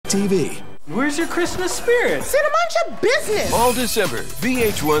TV. Where's your Christmas spirit? It's in a bunch of business. All December,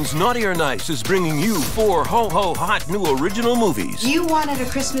 VH1's Naughty or Nice is bringing you 4 ho-ho hot new original movies. You wanted a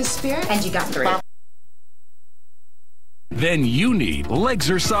Christmas spirit, and you got 3. Then you need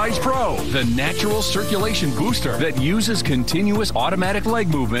Legzercise Pro, the natural circulation booster that uses continuous automatic leg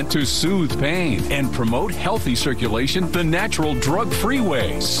movement to soothe pain and promote healthy circulation the natural drug-free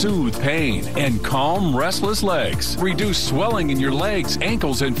way. Soothe pain and calm restless legs. Reduce swelling in your legs,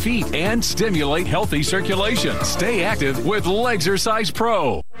 ankles, and feet and stimulate healthy circulation. Stay active with Legzercise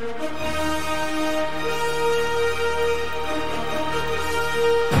Pro.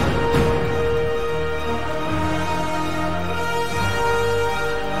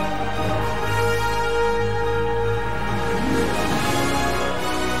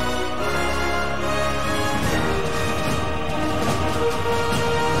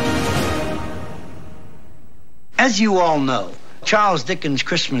 As you all know, Charles Dickens'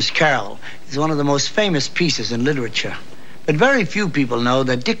 Christmas Carol is one of the most famous pieces in literature. But very few people know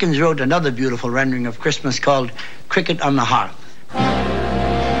that Dickens wrote another beautiful rendering of Christmas called Cricket on the Hearth. Cricket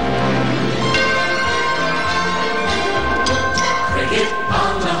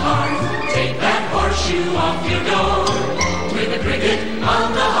on the hearth, take that horseshoe off your door. With a cricket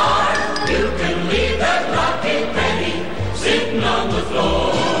on the hearth, you can leave that lucky penny sitting on the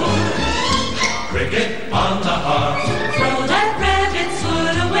floor. Cricket on the hearth, throw that rabbit's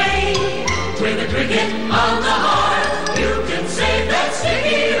foot away. With a cricket on the hearth, you can save that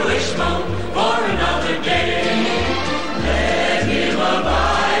sticky wishbone for another day. Let him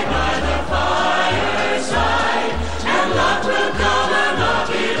abide by the fireside, and luck will come and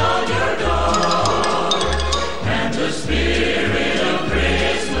knock it on your door. And the spirit of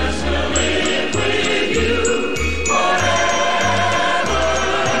Christmas will live with you forevermore.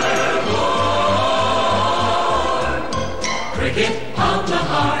 Cricket on the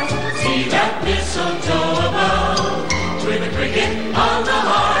hearth, see that mistletoe above. With a cricket on the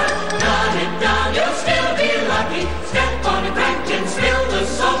hearth, cut it down, you'll still be lucky. Step on a crack and spill the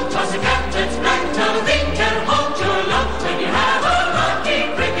soap. Toss a cat that's black, nothing can hold your love. When you have a lucky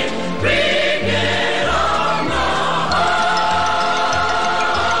cricket, cricket on the hearth.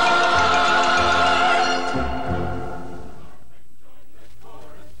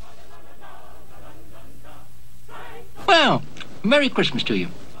 Well, Merry Christmas to you.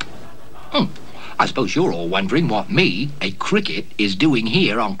 I suppose you're all wondering what me, a cricket, is doing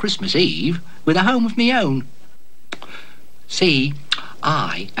here on Christmas Eve with a home of me own. See,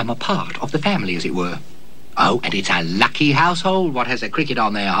 I am a part of the family, as it were. Oh, and it's a lucky household what has a cricket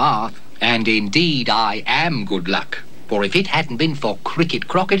on their hearth. And indeed, I am good luck. For if it hadn't been for Cricket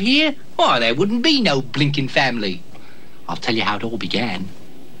Crockett here, why, there wouldn't be no blinking family. I'll tell you how it all began.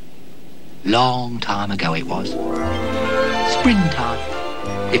 Long time ago it was. Springtime,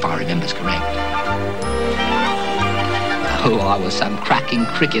 if I remember's correct. Oh, I was some cracking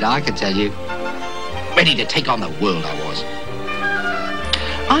cricket, I can tell you. Ready to take on the world, I was.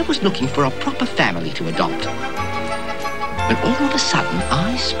 I was looking for a proper family to adopt. But all of a sudden,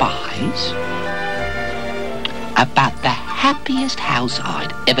 I spies about the happiest house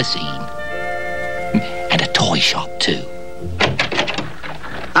I'd ever seen. And a toy shop, too.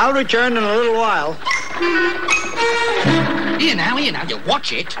 I'll return in a little while. Here now, you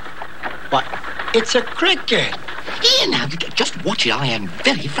watch it. What? It's a cricket. Here now, you just watch it. I am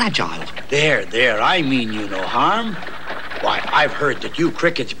very fragile. There, I mean you no harm. Why, I've heard that you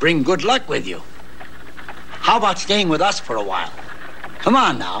crickets bring good luck with you. How about staying with us for a while? Come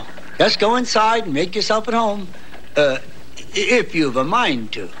on now. Just go inside and make yourself at home. If you've a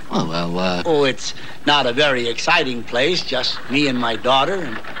mind to. Oh, it's not a very exciting place, just me and my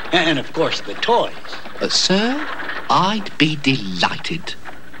daughter and of course, the toys. Sir, I'd be delighted.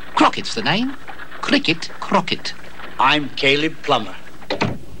 Crockett's the name. Cricket Crockett. I'm Caleb Plummer.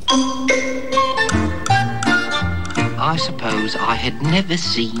 I suppose I had never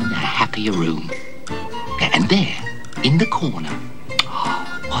seen a happier room. And there, in the corner,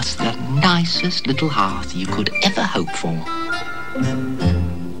 was the nicest little hearth you could ever hope for.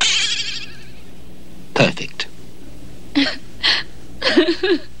 Perfect.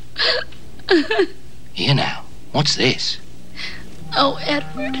 Here now, what's this? Oh,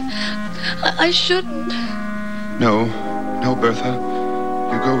 Edward, I shouldn't. No, Bertha.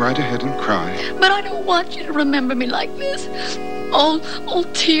 You go right ahead and cry. But I don't want you to remember me like this. All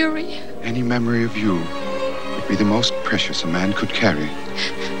teary. Any memory of you would be the most precious a man could carry.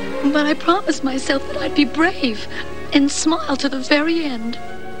 But I promised myself that I'd be brave and smile to the very end.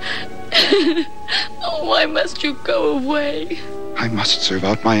 Oh, why must you go away? I must serve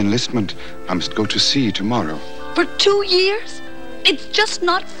out my enlistment. I must go to sea tomorrow. For 2 years? It's just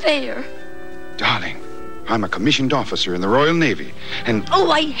not fair. Darling, I'm a commissioned officer in the Royal Navy, and...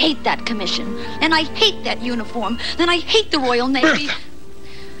 Oh, I hate that commission. And I hate that uniform. And I hate the Royal Navy. Bertha!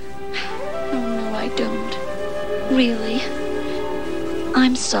 Oh, no, I don't. Really.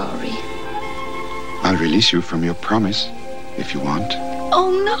 I'm sorry. I'll release you from your promise, if you want.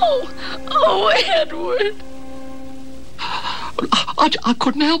 Oh, no. Oh, Edward. I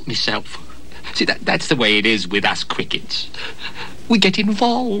couldn't help myself. See, that's the way it is with us crickets. We get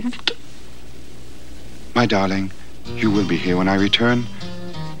involved. My darling, you will be here when I return.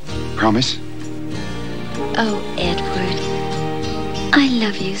 Promise? Oh, Edward. I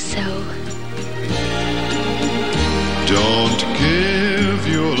love you so. Don't give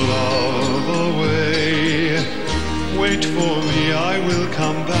your love away. Wait for me, I will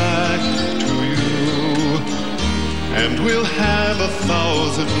come back to you. And we'll have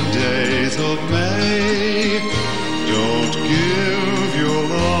 1,000 days of May. Don't give your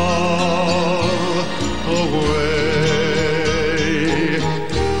love away.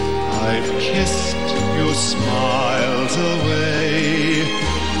 I've kissed your smiles away.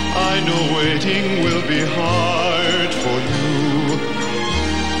 I know waiting will be hard for you.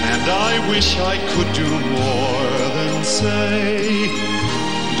 And I wish I could do more than say,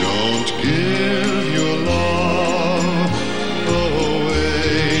 don't give your love away.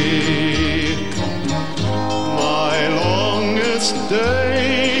 My longest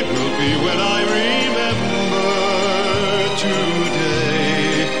day will be when I remember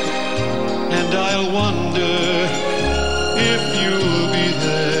today. And I'll wonder if you'll be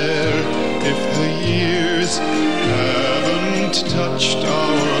there, if the years haven't touched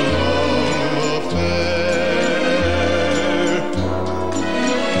our love affair.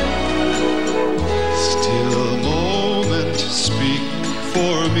 Still moment, speak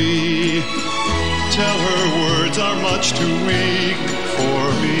for me. Tell her words are much too weak for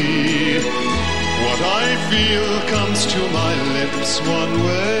me. What I feel comes to my lips one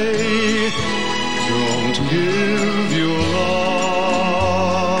way. Don't give your love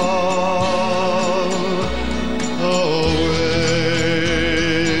away.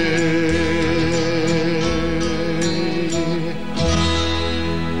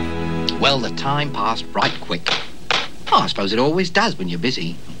 Well, the time passed right quick. Oh, I suppose it always does when you're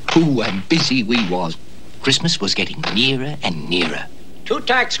busy. Ooh, and busy we was. Christmas was getting nearer and nearer. 2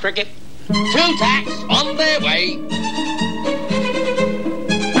 tacks, Cricket. 2 tacks on their way.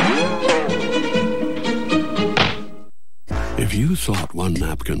 If you thought 1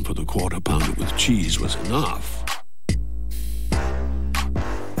 napkin for the Quarter Pounder with cheese was enough,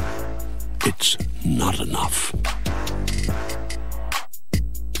 it's not enough.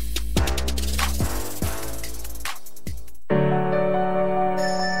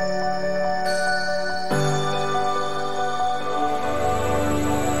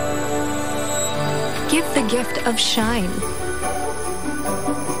 Give the gift of shine.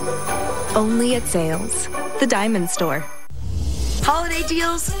 Only at Zales, the diamond store. Holiday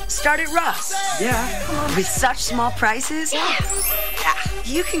deals start at Ross. Yeah. With such small prices,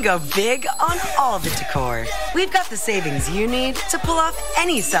 you can go big on all the decor. We've got the savings you need to pull off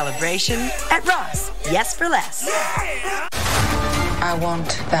any celebration at Ross. Yes for less. I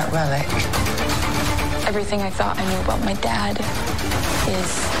want that relic. Everything I thought I knew about my dad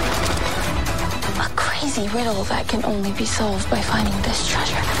is a crazy riddle that can only be solved by finding this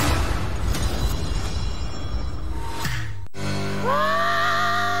treasure.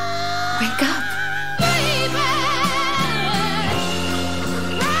 Wake up.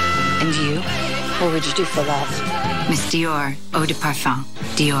 And you? What would you do for love? Miss Dior, Eau de Parfum,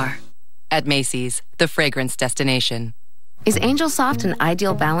 Dior. At Macy's, the fragrance destination. Is Angel Soft an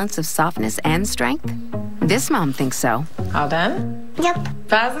ideal balance of softness and strength? This mom thinks so. All done? Yep.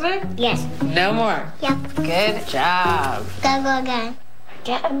 Positive? Yes. No more? Yep. Good job. Go again.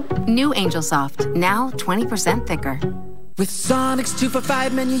 New Angel Soft, now 20% thicker. With Sonic's 2 for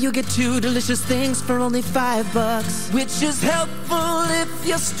 $5 menu, you get 2 delicious things for only $5, which is helpful if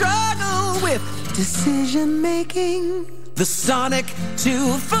you struggle with decision making. The Sonic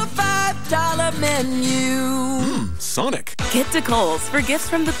 2 for $5 menu. Sonic. Get to Kohl's for gifts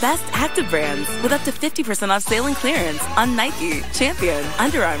from the best active brands with up to 50% off sale and clearance on Nike, Champion,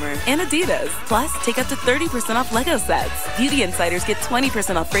 Under Armour, and Adidas. Plus, take up to 30% off Lego sets. Beauty Insiders get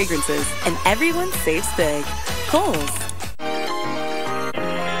 20% off fragrances, and everyone saves big. Kohl's.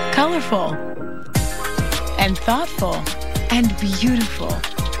 Colorful and thoughtful and beautiful.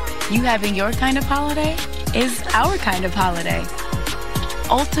 You having your kind of holiday is our kind of holiday.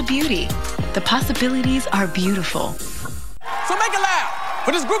 Ulta Beauty. The possibilities are beautiful. So make it loud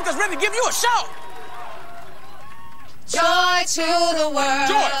for this group that's ready to give you a show. Joy to the world.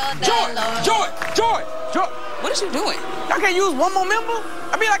 Joy. What is you doing? I can't use one more member?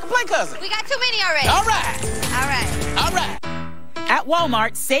 I mean, I can play cousin. We got too many already. All right. At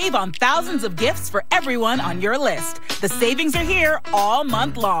Walmart, save on thousands of gifts for everyone on your list. The savings are here all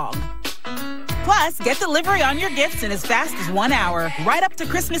month long. Plus, get delivery on your gifts in as fast as 1 hour, right up to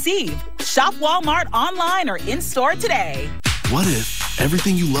Christmas Eve. Shop Walmart online or in-store today. What if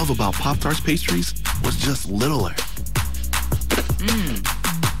everything you love about Pop-Tarts pastries was just littler?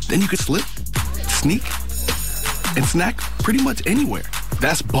 Then you could slip, sneak, and snack pretty much anywhere.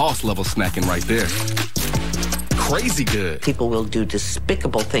 That's boss-level snacking right there. Crazy good. People will do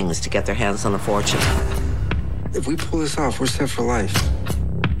despicable things to get their hands on a fortune. If we pull this off, we're set for life.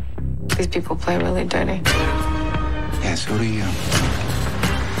 These people play really dirty. Yeah, so do you.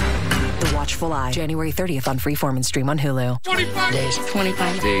 The Watchful Eye. January 30th on Freeform and stream on Hulu. 25 days.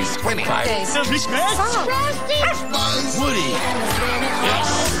 25 days. 25 days. Woody. Yes.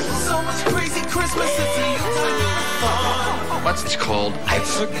 So much crazy Christmas. What's this called? I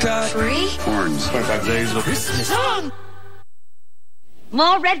forgot. Free? Horns. 25 days of Christmas.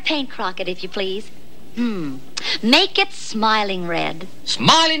 More red paint, Crockett, if you please. Make it smiling red.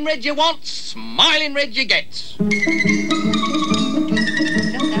 Smiling red you want, smiling red you get.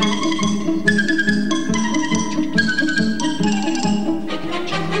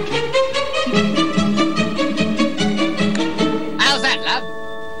 How's that, love?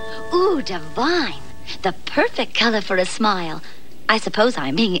 Ooh, divine. The perfect color for a smile. I suppose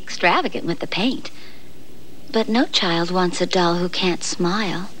I'm being extravagant with the paint. But no child wants a doll who can't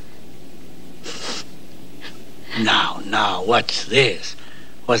smile. Now, what's this?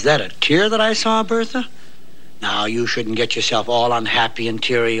 Was that a tear that I saw, Bertha? Now, you shouldn't get yourself all unhappy and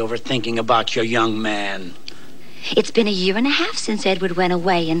teary over thinking about your young man. It's been 1.5 years since Edward went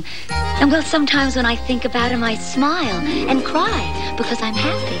away, and well, sometimes when I think about him, I smile and cry because I'm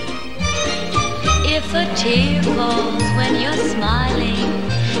happy. If a tear falls when you're smiling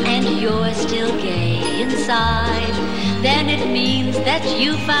and you're still gay inside, then it means that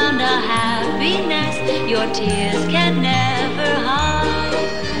you found a happiness your tears can never hide.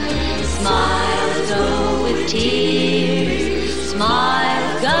 Smiles go with tears,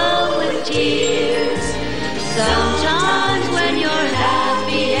 smiles go with tears. Sometimes when you're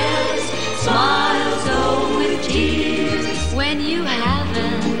happiest, smiles go with tears. When you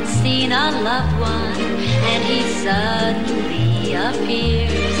haven't seen a loved one and he suddenly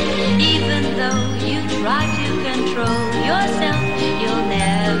appears, even though you try to control yourself, you'll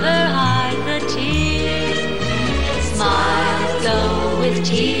never hide the tears. Smiles go with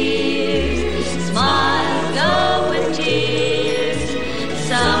tears, smiles go with tears.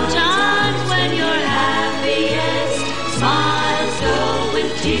 Sometimes when you're happiest, smiles go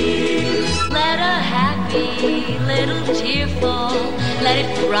with tears. Let a happy little tear fall, let it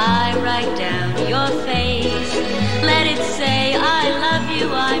cry right down your face. Let it say, I love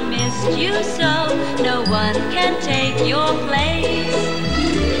you, I missed you so, no one can take your place.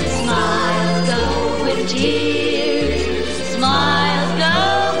 Smiles go with tears, smiles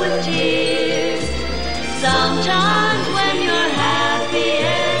go with tears. Sometimes when you're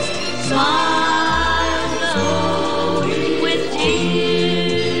happiest, smiles go with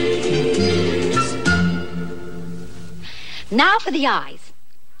tears. Now for the eyes.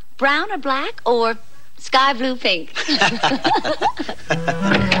 Brown or black or sky blue pink?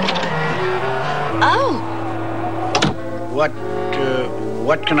 Oh.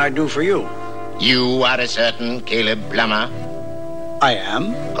 What can I do for you? You are a certain Caleb Plummer. I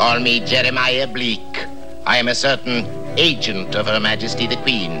am. Call me Jeremiah Bleak. I am a certain agent of Her Majesty the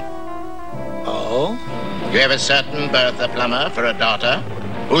Queen. Oh? You have a certain Bertha Plummer for a daughter,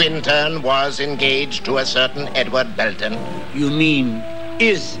 who in turn was engaged to a certain Edward Belton. You mean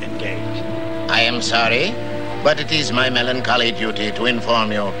is engaged? I am sorry, but it is my melancholy duty to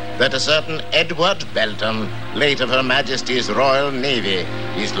inform you that a certain Edward Belton, late of Her Majesty's Royal Navy,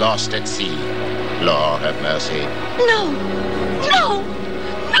 is lost at sea. Lord have mercy. No! No!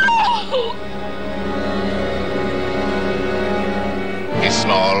 No! His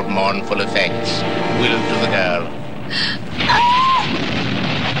small, mournful effects will to the girl.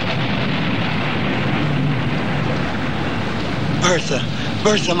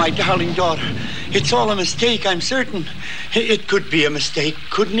 Bertha, my darling daughter. It's all a mistake, I'm certain. It could be a mistake,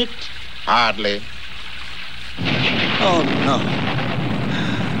 couldn't it? Hardly. Oh,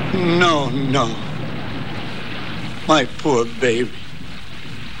 no. No. My poor baby.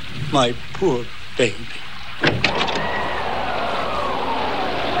 My poor baby.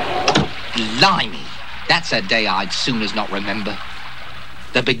 Blimey, that's a day I'd soon as not remember.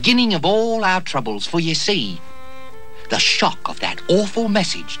 The beginning of all our troubles, for you see, The shock of that awful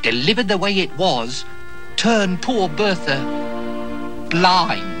message, delivered the way it was, turned poor Bertha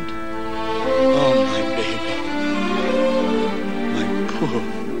blind. Oh, my baby. My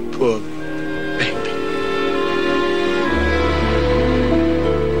poor baby.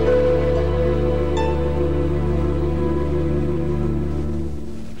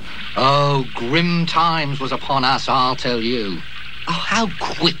 Oh, grim times was upon us, I'll tell you. Oh, how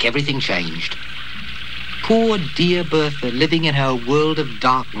quick everything changed. Poor dear Bertha living in her world of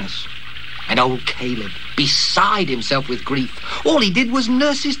darkness. And old Caleb, beside himself with grief. All he did was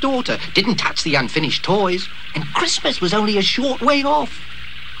nurse his daughter, didn't touch the unfinished toys, and Christmas was only a short way off.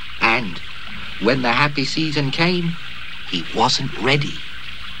 And when the happy season came, he wasn't ready.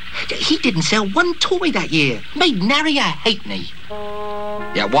 He didn't sell one toy that year, made nary a halfpenny.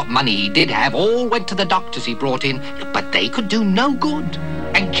 Yeah, what money he did have all went to the doctors he brought in, but they could do no good.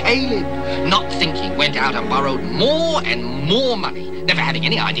 And Caleb, not thinking, went out and borrowed more and more money, never having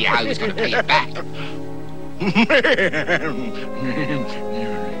any idea how he was going to pay it back.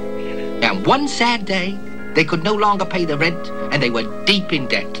 And one sad day, they could no longer pay the rent, and they were deep in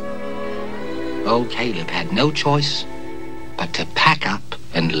debt. Old Caleb had no choice but to pack up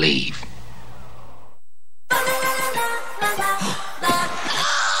and leave.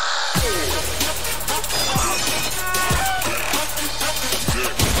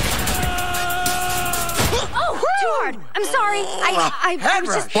 I'm sorry. I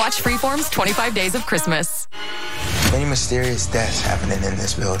was just... Watch Freeform's 25 Days of Christmas. Many mysterious deaths happening in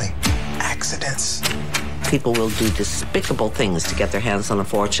this building. Accidents. People will do despicable things to get their hands on a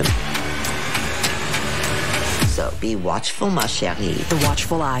fortune. So be watchful, ma chérie. The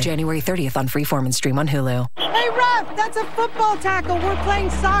Watchful Eye. January 30th on Freeform and stream on Hulu. Hey, Ref, that's a football tackle. We're playing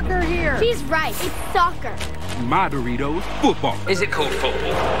soccer here. She's right. It's soccer. My Doritos, football. Is it called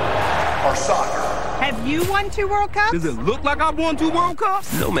football? Or soccer? Have you won 2 World Cups? Does it look like I've won 2 World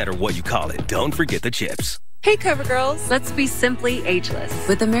Cups? No matter what you call it, don't forget the chips. Hey, CoverGirls. Let's be simply ageless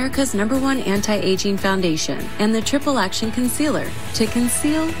with America's #1 anti-aging foundation and the Triple Action Concealer to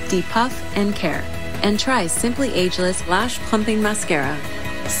conceal, depuff, and care. And try Simply Ageless Lash Plumping Mascara.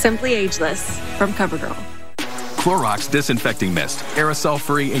 Simply Ageless from CoverGirl. Clorox Disinfecting Mist.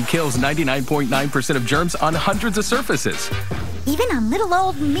 Aerosol-free and kills 99.9% of germs on hundreds of surfaces. Even on little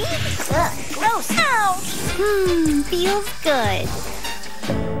old me? Ugh, gross. Ouch. Feels good.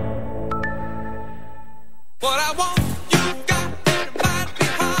 What I want, you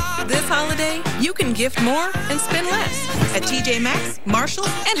got this holiday, you can gift more and spend less at TJ Maxx, Marshalls,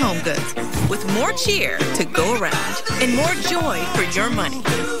 and Home Goods, with more cheer to go around and more joy for your money.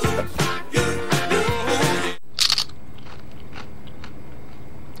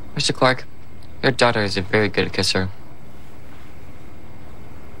 Mr. Clark, your daughter is a very good kisser.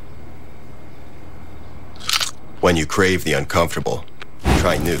 When you crave the uncomfortable,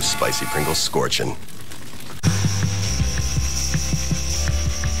 try new Spicy Pringles Scorchin'.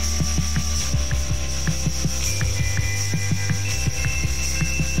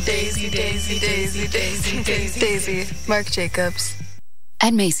 Daisy, Daisy, Daisy, Daisy, Daisy, Daisy. Marc Jacobs.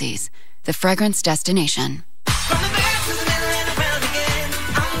 At Macy's, the fragrance destination.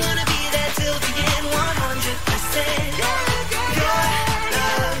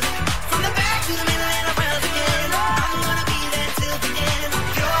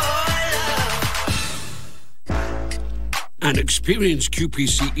 An experienced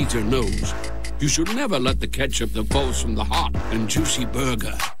QPC eater knows you should never let the ketchup that falls from the hot and juicy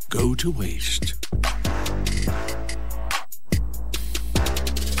burger go to waste.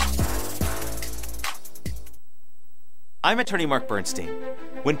 I'm attorney Mark Bernstein.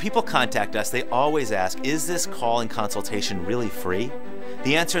 When people contact us, they always ask, is this call and consultation really free?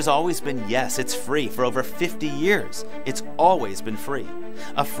 The answer has always been yes, it's free. For over 50 years, it's always been free.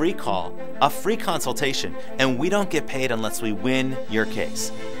 A free call, a free consultation, and we don't get paid unless we win your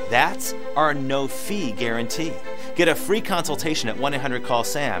case. That's our no-fee guarantee. Get a free consultation at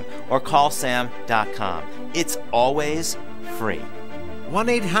 1-800-CALL-SAM or callsam.com. It's always free.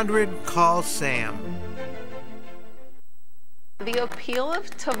 1-800-CALL-SAM. The appeal of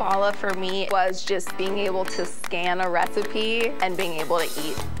Tavala for me was just being able to scan a recipe and being able to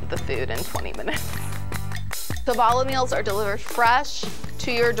eat the food in 20 minutes. Tavala meals are delivered fresh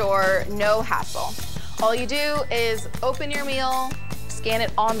to your door, no hassle. All you do is open your meal, scan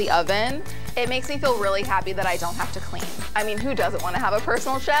it on the oven. It makes me feel really happy that I don't have to clean. I mean, who doesn't want to have a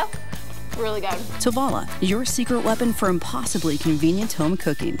personal chef? Really good. Tavala, your secret weapon for impossibly convenient home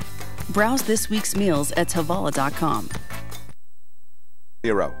cooking. Browse this week's meals at tavala.com.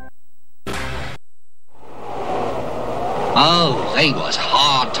 0. Oh, they was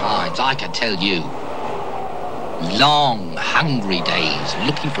hard times, I can tell you. Long, hungry days,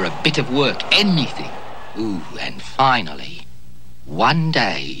 looking for a bit of work, anything. Ooh, and finally, one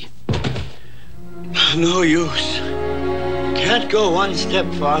day... No use. Can't go one step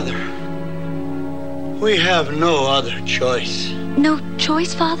farther. We have no other choice. No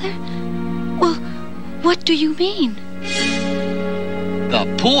choice, Father? Well, what do you mean? The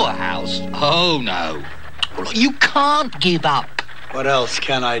poorhouse? Oh, no. You can't give up. What else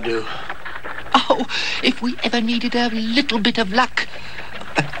can I do? Oh, if we ever needed a little bit of luck.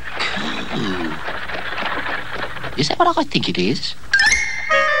 Is that what I think it is?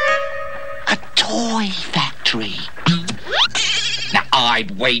 A toy factory. Now,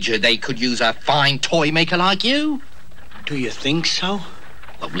 I'd wager they could use a fine toy maker like you. Do you think so?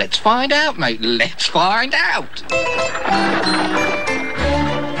 Well, let's find out, mate. Let's find out.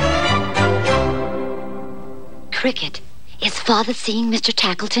 Cricket, is Father seeing Mr.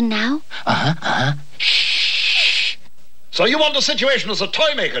 Tackleton now? Shh. So you want a situation as a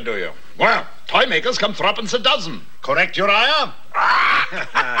toy maker, do you? Well, toy makers come threepence a dozen. Correct, Uriah?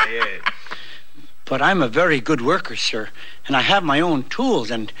 Yes. But I'm a very good worker, sir, and I have my own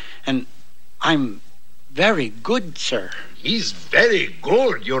tools, and I'm very good, sir. He's very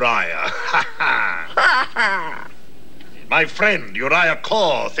good, Uriah. My friend, Uriah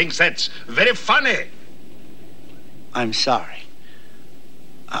Corr, thinks that's very funny. I'm sorry.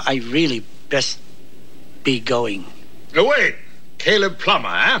 I really best be going. Oh, wait. Caleb Plummer,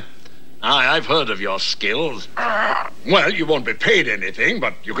 eh? I've heard of your skills. Well, you won't be paid anything,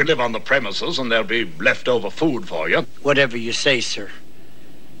 but you can live on the premises and there'll be leftover food for you. Whatever you say, sir.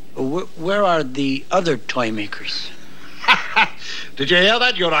 Where are the other toy makers? Did you hear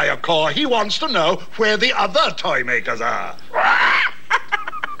that, Uriah Corr? He wants to know where the other toy makers are.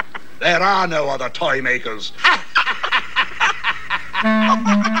 There are no other toy makers.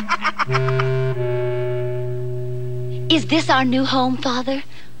 Is this our new home, Father?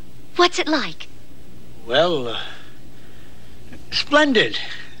 What's it like? Well, splendid.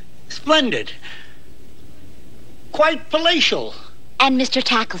 Splendid. Quite palatial. And Mr.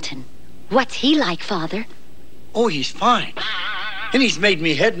 Tackleton, what's he like, Father? Oh, he's fine. And he's made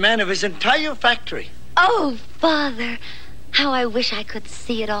me head man of his entire factory. Oh, Father, how I wish I could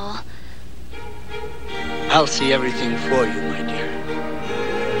see it all. I'll see everything for you, my dear.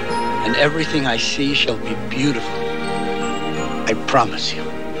 And everything I see shall be beautiful. I promise you.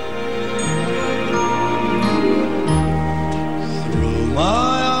 Through my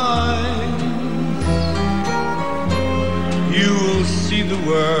eyes, you will see the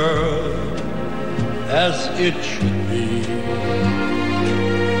world as it should be.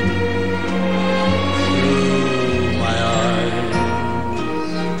 Through my eyes,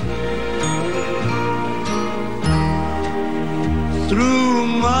 through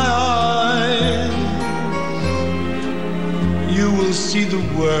my eyes, you will see the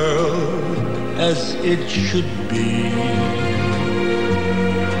world as it should be.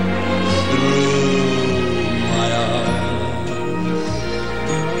 Through my eyes,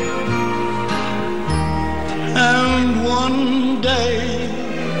 and one day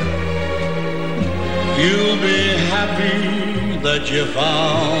you'll be happy that you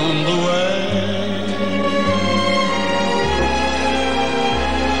found the way.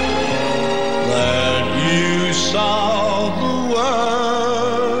 That you saw the world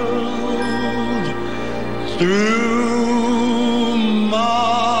through my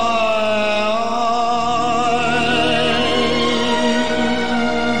eyes.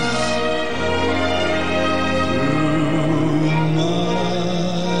 Through my eyes.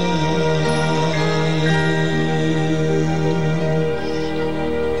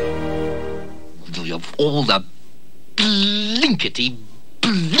 Of all the blinkety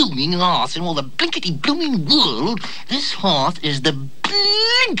blooming arse in all the blinkety blooming world, this hearth is the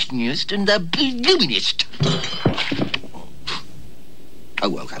blinkingest and the bloomingest. Oh,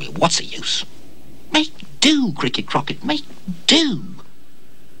 well, I mean, what's the use? Make do, Cricket Crocket, make do.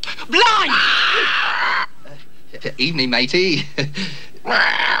 Blind! Evening, matey.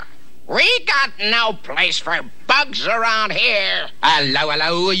 We got no place for bugs around here. Hello,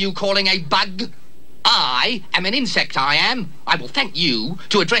 hello, are you calling a bug? I am an insect, I am. I will thank you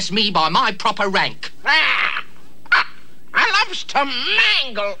to address me by my proper rank. I loves to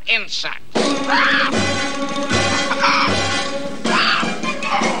mangle insects.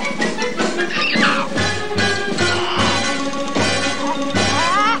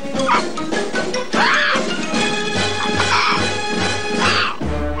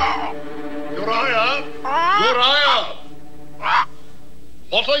 Uriah! Uriah!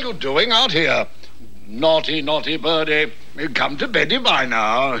 What are you doing out here? Naughty, naughty birdie. Come to beddy by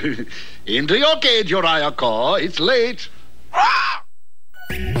now. Into your cage, Uriah Core. It's late. I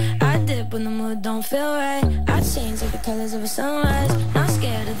dip when the mood don't feel right. I change like the colors of a sunrise. Not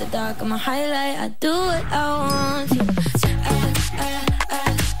scared of the dark, I'm a highlight. I do what I want to.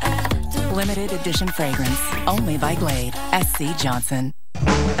 Limited edition fragrance, only by Glade. SC Johnson.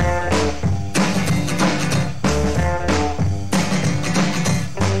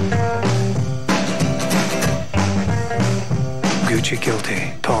 Gucci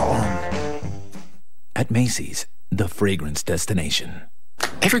guilty, tall on. At Macy's, the fragrance destination.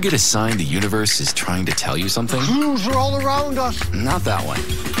 Ever get a sign the universe is trying to tell you something? Clues are all around us. Not that one.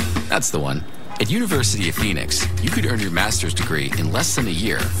 That's the one. At University of Phoenix, you could earn your master's degree in less than a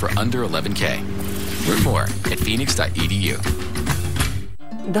year for under $11K. Learn more at phoenix.edu.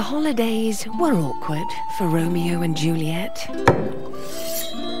 The holidays were awkward for Romeo and Juliet.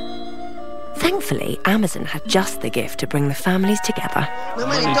 Thankfully, Amazon had just the gift to bring the families together.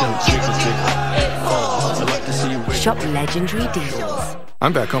 Shop legendary deals.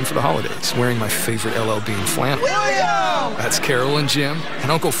 I'm back home for the holidays, wearing my favorite LL Bean flannel. That's Carol and Jim, and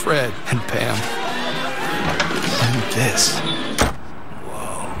Uncle Fred, and Pam. And this,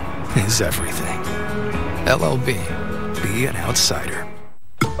 whoa, is everything. LL Bean, be an outsider.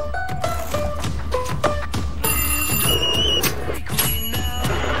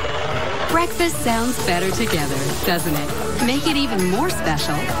 Breakfast sounds better together, doesn't it? Make it even more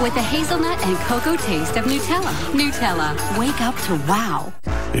special with the hazelnut and cocoa taste of Nutella. Nutella, wake up to wow.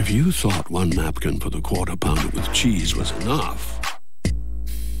 If you thought one napkin for the quarter pounder with cheese was enough,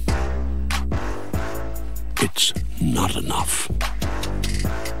 it's not enough.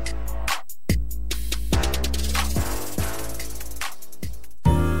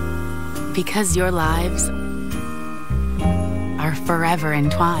 Because your lives are forever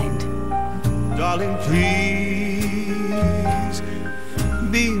entwined. Darling, please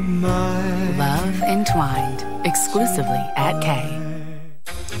be mine. Love Entwined, exclusively at K.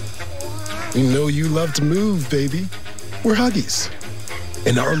 We know you love to move, baby. We're Huggies.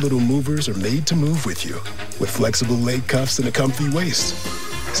 And our little movers are made to move with you, with flexible leg cuffs and a comfy waist.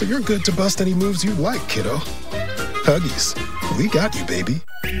 So you're good to bust any moves you like, kiddo. Huggies, we got you, baby.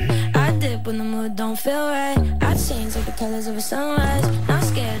 I dip when the mood don't feel right. I change like the colors of a sunrise. Not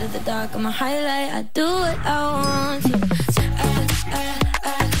scared of the dark, I'm a highlight. I do what I want to.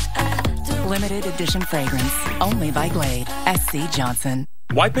 Limited edition fragrance, only by Glade. SC Johnson.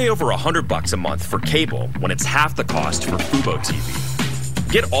 Why pay over $100 a month for cable when it's half the cost for Fubo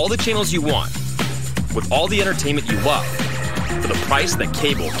TV? Get all the channels you want, with all the entertainment you love, for the price that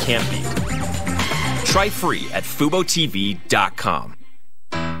cable can't beat. Try free at FuboTV.com.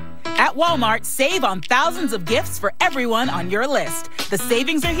 At Walmart, save on thousands of gifts for everyone on your list. The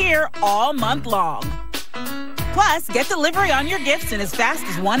savings are here all month long. Plus, get delivery on your gifts in as fast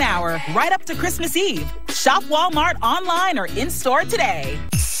as 1 hour, right up to Christmas Eve. Shop Walmart online or in-store today.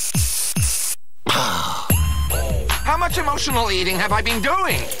 How much emotional eating have I been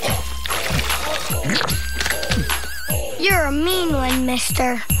doing? You're a mean one,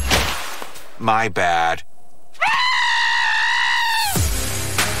 mister. My bad.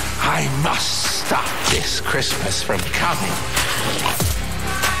 I must stop this Christmas from coming.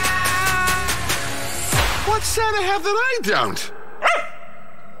 What Santa have that I don't?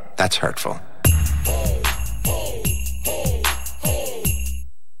 That's hurtful.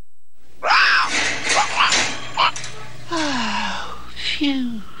 Oh,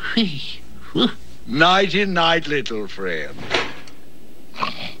 phew. Nighty night, little friend.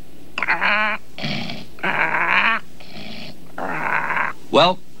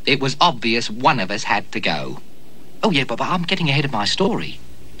 Well, it was obvious one of us had to go. Oh, yeah, but I'm getting ahead of my story.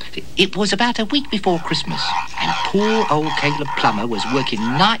 It was about a week before Christmas, and poor old Caleb Plummer was working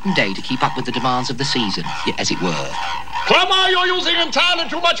night and day to keep up with the demands of the season, as it were. Plummer, you're using entirely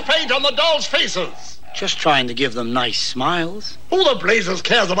too much paint on the dolls' faces. Just trying to give them nice smiles. Who the blazes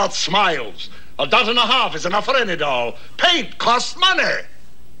cares about smiles? $1.50 is enough for any doll. Paint costs money.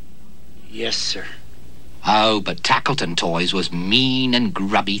 Yes, sir. Oh, but Tackleton Toys was mean and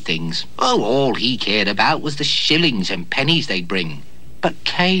grubby things. Oh, all he cared about was the shillings and pennies they'd bring. But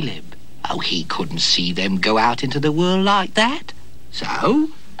Caleb, oh, he couldn't see them go out into the world like that. So,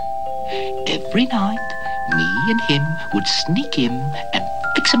 every night, me and him would sneak in and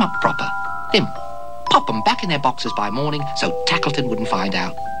fix them up proper. Then pop them back in their boxes by morning so Tackleton wouldn't find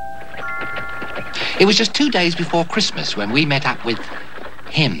out. It was just 2 days before Christmas when we met up with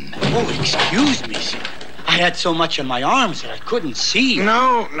him. Oh, excuse me, sir. I had so much in my arms that I couldn't see.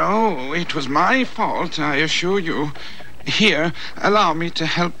 No, it was my fault, I assure you. Here, allow me to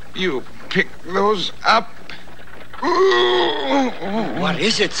help you pick those up. What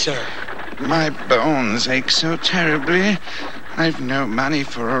is it, sir? My bones ache so terribly. I've no money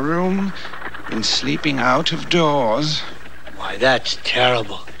for a room. Been sleeping out of doors. Why, that's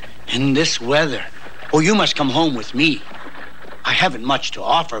terrible. In this weather. Oh, you must come home with me. I haven't much to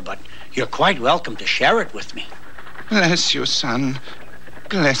offer, but you're quite welcome to share it with me. Bless you, son.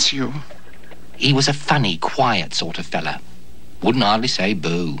 Bless you. He was a funny, quiet sort of fella. Wouldn't hardly say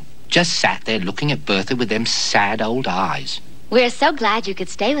boo. Just sat there looking at Bertha with them sad old eyes. We're so glad you could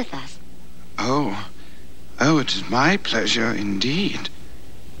stay with us. Oh, it is my pleasure indeed.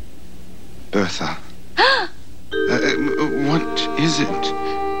 Bertha. What is it?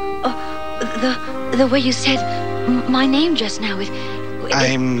 The way you said my name just now.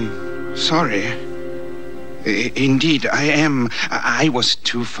 I'm sorry. Indeed, I am. I was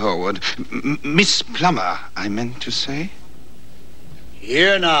too forward. Miss Plummer, I meant to say.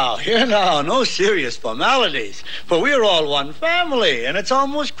 Here now. No serious formalities. For we're all one family, and it's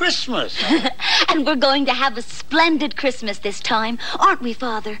almost Christmas. And we're going to have a splendid Christmas this time, aren't we,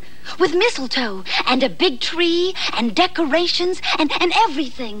 Father? With mistletoe, and a big tree, and decorations, and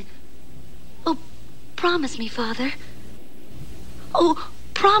everything. Oh, promise me, Father. Oh,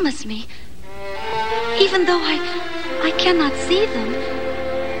 promise me. Even though I cannot see them,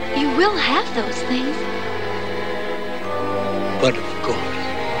 you will have those things. But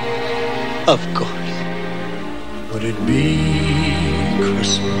of course, would it be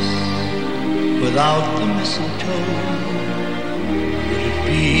Christmas without the mistletoe? Would it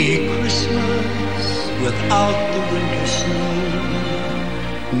be Christmas without the winter snow?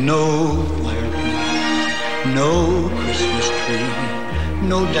 No fireplace, no Christmas tree,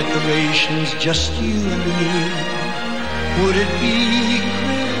 no decorations, just you and me. Would it be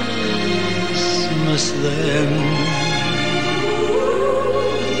Christmas then?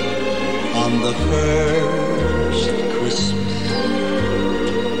 On the first Christmas,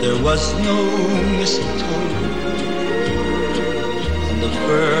 there was no mistletoe. On the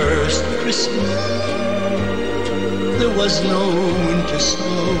first Christmas, there was no winter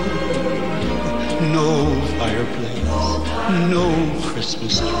snow. No fireplace, no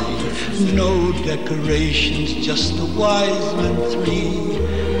Christmas tree, no decorations, just the wise men three.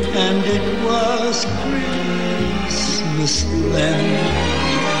 And it was Christmas then.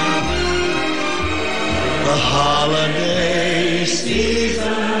 The holiday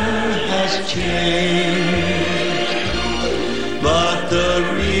season has changed, but the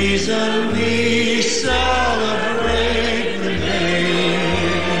reason we celebrate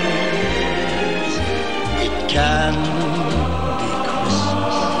remains. It can be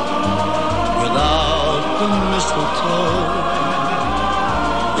Christmas without the mistletoe.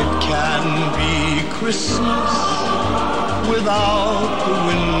 It can be Christmas without the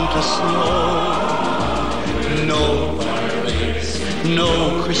winter snow. No fireplace,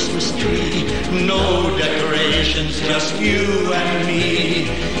 no Christmas tree, no decorations, just you and me.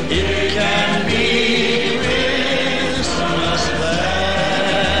 It can be Christmas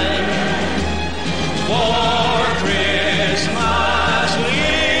then. For Christmas lives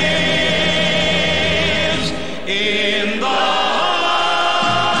in the hearts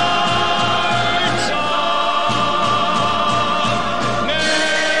of men.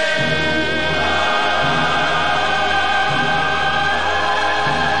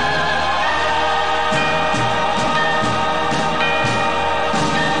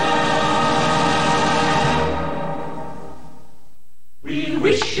 We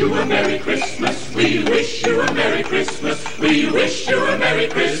wish you a Merry Christmas. We wish you a Merry Christmas. We wish you a Merry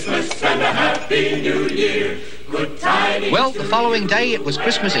Christmas and a Happy New Year. Good tidings. Well, the following day it was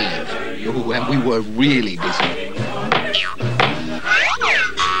Christmas Eve. Oh, and we were really busy.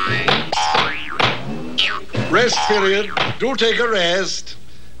 Rest period. Do take a rest.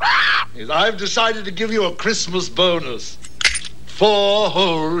 I've decided to give you a Christmas bonus. 4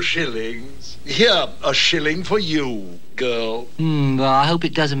 whole shillings. Here, a shilling for you, girl. Well, I hope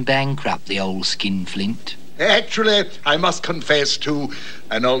it doesn't bankrupt the old skinflint. Actually, I must confess to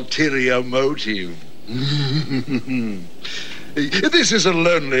an ulterior motive. This is a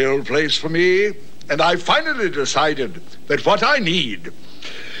lonely old place for me, and I finally decided that what I need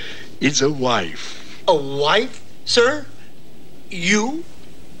is a wife. A wife, sir? You?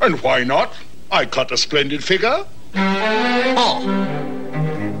 And why not? I cut a splendid figure. Oh.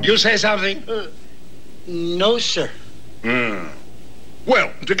 You say something? No, sir.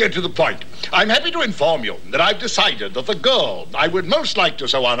 Well, to get to the point, I'm happy to inform you that I've decided that the girl I would most like to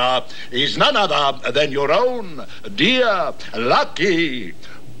so honor is none other than your own dear, lucky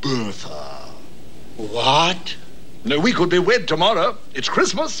Bertha. What? No, we could be wed tomorrow. It's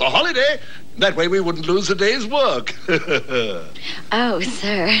Christmas, a holiday. That way we wouldn't lose a day's work. Oh,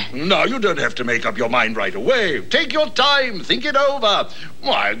 sir. No, you don't have to make up your mind right away. Take your time. Think it over.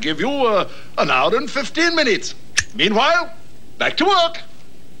 Well, I'll give you an hour and 15 minutes. Meanwhile, back to work.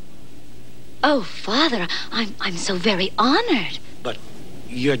 Oh, Father, I'm so very honored. But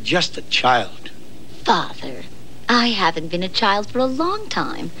you're just a child. Father, I haven't been a child for a long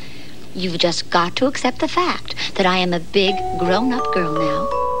time. You've just got to accept the fact that I am a big, grown-up girl now.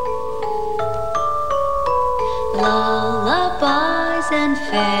 Lullabies and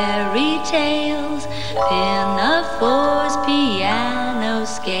fairy tales, pinafores, piano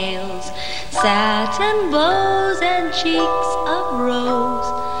scales, satin bows and cheeks of rose.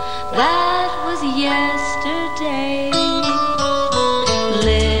 That was yesterday.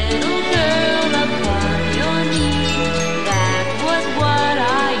 Little girl upon your knee, that was what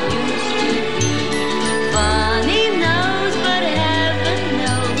I used to be. Funny nose, but heaven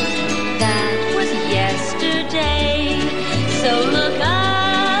knows that was yesterday. So look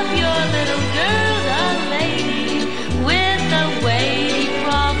up, your little girl's a lady with a weighty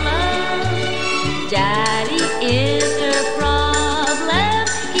problem. Daddy is her problem.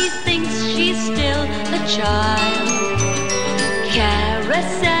 He thinks she's still a child.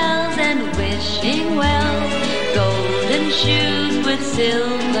 Carousels and wishing wells, golden shoes with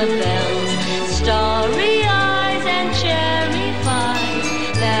silver bells, starry eyes and cherry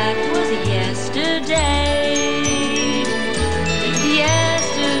pies. That was yesterday.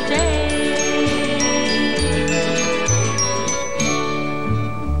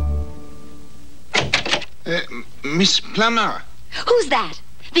 Miss Plummer. Who's that?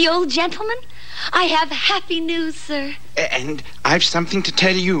 The old gentleman? I have happy news, sir. And I've something to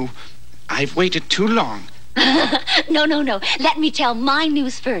tell you. I've waited too long. No. Let me tell my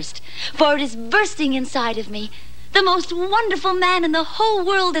news first, for it is bursting inside of me. The most wonderful man in the whole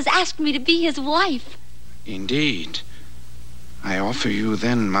world has asked me to be his wife. Indeed. I offer you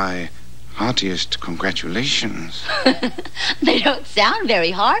then my heartiest congratulations. They don't sound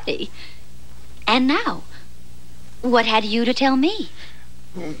very hearty. And now, what had you to tell me?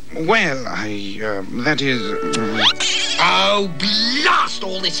 Well, that is... Oh, blast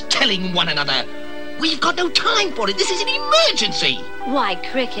all this telling one another. We've got no time for it. This is an emergency. Why,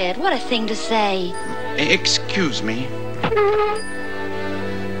 Cricket, what a thing to say. Excuse me.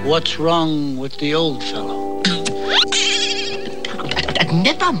 What's wrong with the old fellow?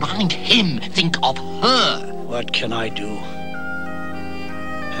 Never mind him. Think of her. What can I do?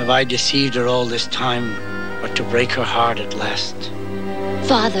 Have I deceived her all this time, but to break her heart at last?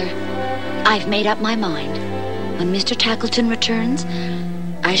 Father, I've made up my mind. When Mr. Tackleton returns,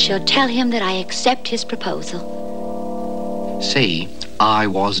 I shall tell him that I accept his proposal. See, I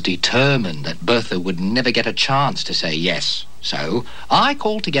was determined that Bertha would never get a chance to say yes. So I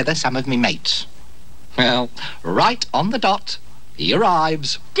called together some of me mates. Well, right on the dot, he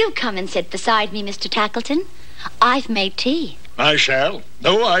arrives. Do come and sit beside me, Mr. Tackleton. I've made tea. I shall.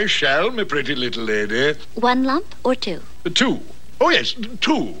 Oh, I shall, my pretty little lady. 1 lump or 2? 2. Oh, yes,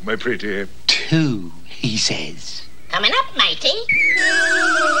 2, my pretty. 2, he says. Coming up, matey.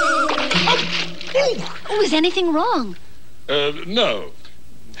 Oh, is anything wrong? No.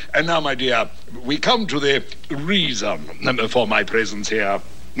 And now, my dear, we come to the reason for my presence here.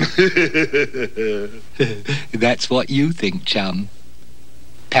 That's what you think, chum.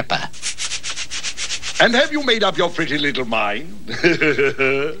 Pepper. And have you made up your pretty little mind?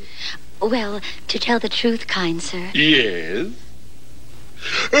 Well, to tell the truth, kind sir. Yes.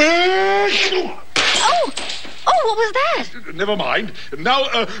 Oh, what was that? Never mind. Now,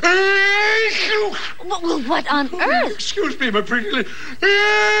 Well, what on earth? Excuse me, my pretty little...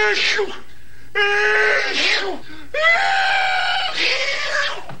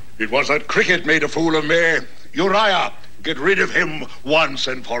 It was that Cricket made a fool of me. Uriah, get rid of him once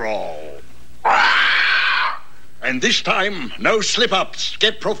and for all. And this time, no slip-ups.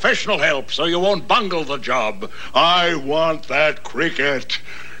 Get professional help so you won't bungle the job. I want that Cricket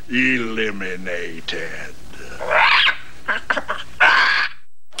eliminated.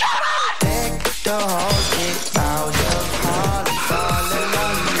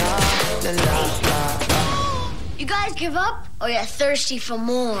 You guys give up, or you're thirsty for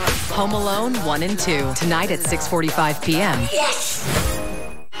more? Home Alone 1 and 2, tonight at 6:45 p.m. Yes!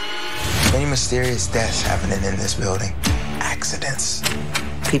 Many mysterious deaths happening in this building. Accidents.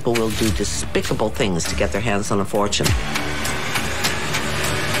 People will do despicable things to get their hands on a fortune.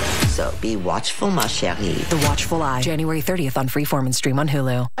 So be watchful, ma chérie. The Watchful Eye, January 30th on Freeform and stream on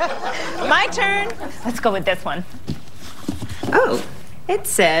Hulu. My turn. Let's go with this one. Oh, it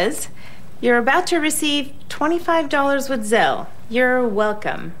says, You're about to receive $25 with Zelle. You're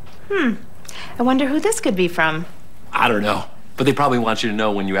welcome. I wonder who this could be from. I don't know. But they probably want you to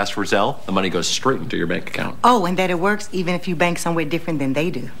know when you ask for Zelle, the money goes straight into your bank account. Oh, and that it works even if you bank somewhere different than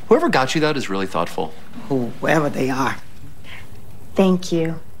they do. Whoever got you that is really thoughtful. Whoever they are. Thank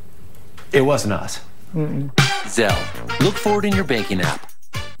you. It wasn't us. Zelle. Look for it in your banking app.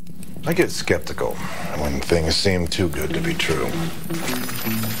 I get skeptical when things seem too good to be true.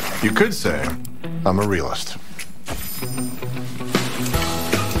 You could say I'm a realist.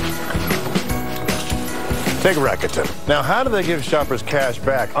 Take Rakuten. Now, how do they give shoppers cash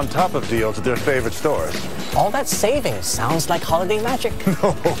back on top of deals at their favorite stores? All that savings sounds like holiday magic.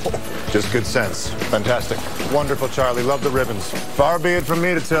 No, just good sense. Fantastic. Wonderful, Charlie. Love the ribbons. Far be it from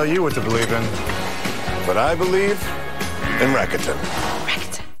me to tell you what to believe in, but I believe in Rakuten.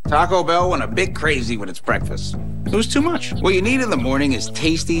 Taco Bell went a bit crazy with its breakfast. It was too much. What you need in the morning is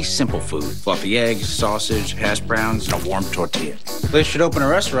tasty, simple food. Fluffy eggs, sausage, hash browns, and a warm tortilla. They should open a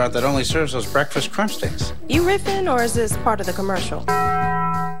restaurant that only serves those breakfast crunch sticks. You riffing, or is this part of the commercial?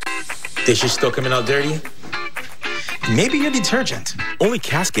 Dishes still coming out dirty? Maybe your detergent. Only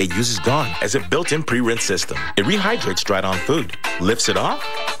Cascade uses Gone as a built-in pre-rinse system. It rehydrates dried-on food, lifts it off,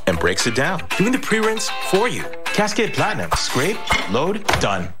 and breaks it down, doing the pre-rinse for you. Cascade Platinum. Scrape, load,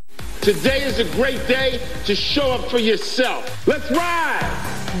 done. Today is a great day to show up for yourself. Let's ride!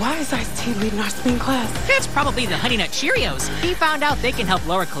 Why is Ice T leading our spin class? It's probably the Honey Nut Cheerios. He found out they can help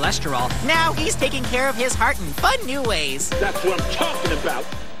lower cholesterol. Now he's taking care of his heart in fun new ways. That's what I'm talking about.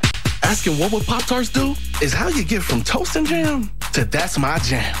 Asking what would Pop-Tarts do is how you get from toast and jam to that's my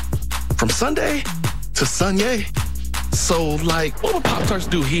jam. From Sunday to Sunday. So, like, what would Pop-Tarts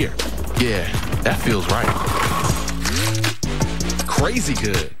do here? Yeah, that feels right. Crazy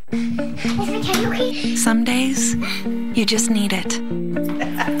good. Some days, you just need it.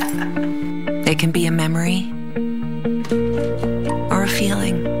 They can be a memory or a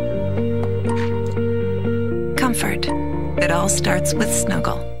feeling. Comfort. It all starts with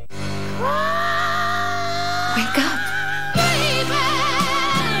Snuggle. Wake up.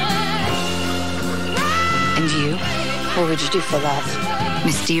 And you? What would you do for love?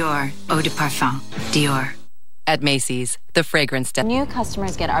 Miss Dior, Eau de Parfum. Dior. At Macy's, the fragrance desk. New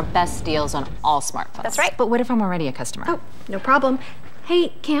customers get our best deals on all smartphones. That's right. But what if I'm already a customer? Oh, no problem.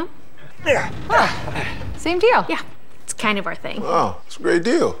 Hey, Cam. Yeah. Oh, same deal. Yeah, it's kind of our thing. Oh, it's a great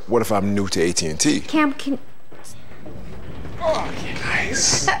deal. What if I'm new to AT&T? Cam, can... Oh,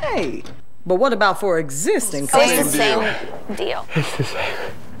 nice. Hey, but what about for existing customers? Same deal. It's the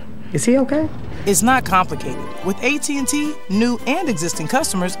same. Is he okay? It's not complicated. With AT&T, new and existing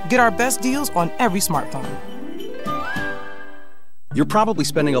customers get our best deals on every smartphone. You're probably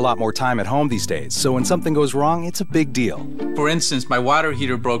spending a lot more time at home these days, so when something goes wrong, it's a big deal. For instance, my water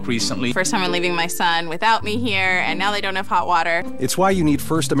heater broke recently. First time I'm leaving my son without me here, and now they don't have hot water. It's why you need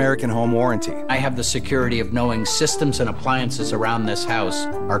First American Home Warranty. I have the security of knowing systems and appliances around this house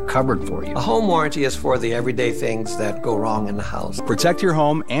are covered for you. A home warranty is for the everyday things that go wrong in the house. Protect your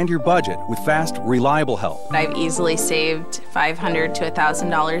home and your budget with fast, reliable help. I've easily saved $500 to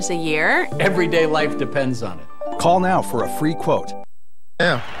 $1,000 a year. Everyday life depends on it. Call now for a free quote.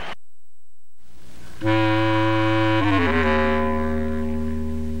 Yeah. All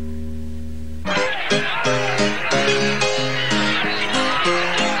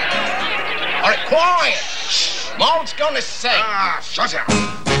right, quiet. Shh. Mom's gonna sing. Shut up.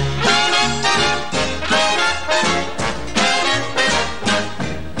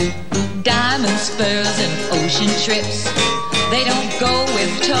 Diamonds, furs, and ocean trips. They don't go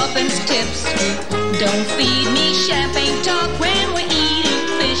with tuppence tips. Don't feed me champagne talk when we're eating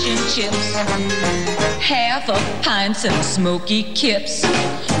fish and chips. Half of pints and smoky kips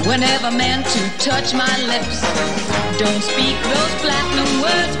were never meant to touch my lips. Don't speak those platinum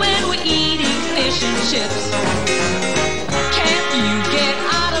words when we're eating fish and chips. Can't you get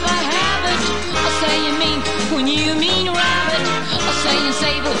out of a habit of saying mean when you mean rabbit, or saying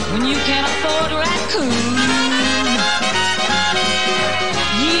sable when you can't afford raccoon?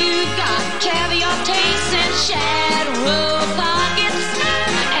 You've got caviar tastes and shad roe pockets,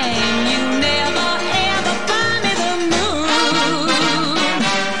 and you never ever buy me the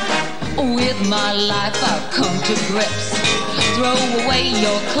moon. With my life I've come to grips. Throw away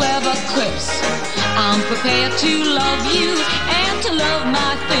your clever quips. I'm prepared to love you and to love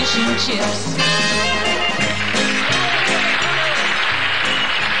my fish and chips.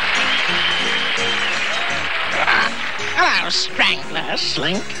 Hello, Strangler,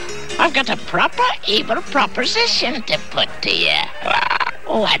 Slink. I've got a proper evil proposition to put to you.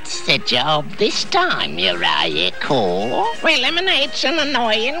 What's the job this time, Uriah Cole? Eliminates an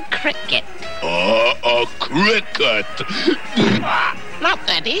annoying cricket. A cricket? Not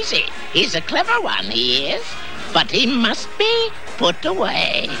that easy. He's a clever one, he is. But he must be put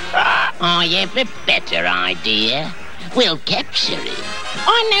away. I have a better idea. We'll capture him.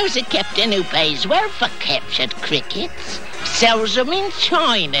 I knows a captain who pays well for captured crickets. Sells them in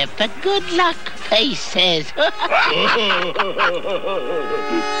China for good luck pieces.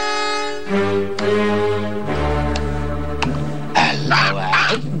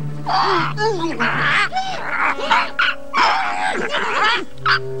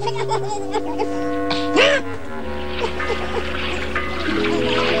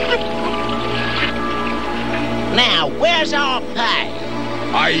 Now, where's our pay?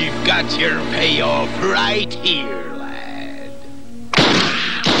 I've got your payoff right here, lad.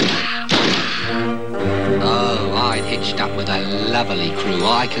 Oh, I'd hitched up with a lovely crew,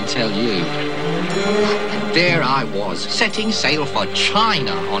 I can tell you. And there I was, setting sail for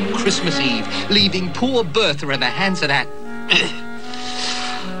China on Christmas Eve, leaving poor Bertha in the hands of that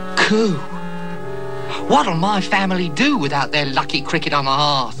coup. What'll my family do without their lucky cricket on the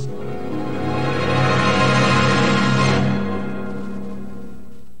hearth?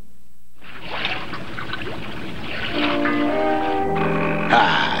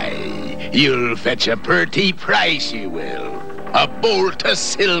 Aye, you'll fetch a pretty price, you will. A bolt of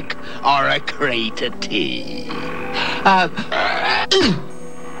silk or a crate of tea.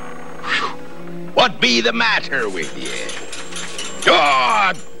 What be the matter with you?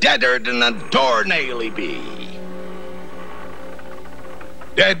 Oh, deader than a doornail he be.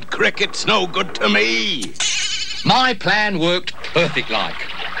 Dead cricket's no good to me. My plan worked perfect like.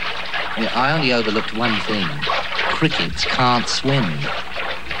 I only overlooked one thing. Crickets can't swim.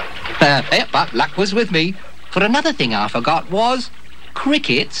 But luck was with me. For another thing I forgot was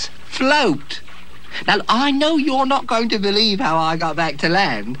crickets float. Now, I know you're not going to believe how I got back to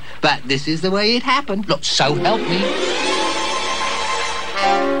land, but this is the way it happened. Look, so help me.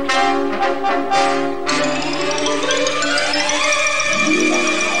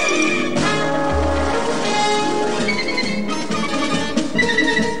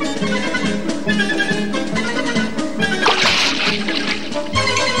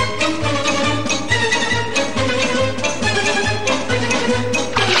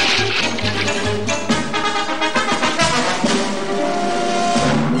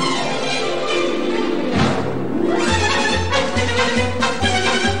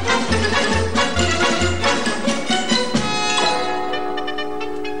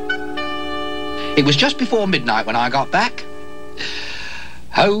 It was just before midnight when I got back.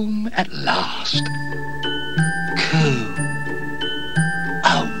 Home at last. Coo.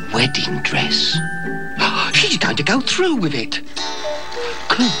 A wedding dress. She's going to go through with it.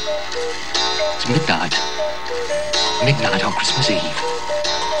 Coo. It's midnight. Midnight on Christmas Eve.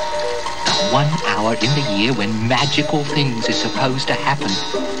 The 1 hour in the year when magical things are supposed to happen.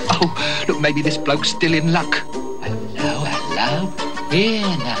 Oh, look, maybe this bloke's still in luck. Hello, hello. Here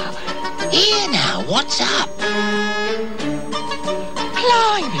now. Here now, what's up?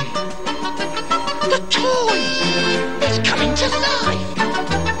 Blimey! The toys! It's coming to life!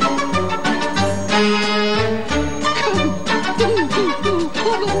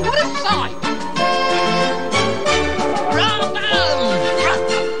 What a sight! Bravo!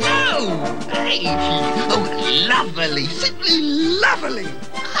 Bravo! Hey! Oh, lovely! Simply lovely!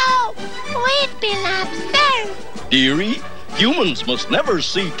 Oh, we'd be upstairs. Dearie, humans must never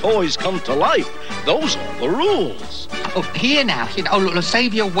see toys come to life. Those are the rules. Oh, here now. Oh, look,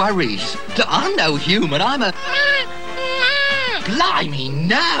 save your worries. Look, I'm no human. I'm a... Blimey,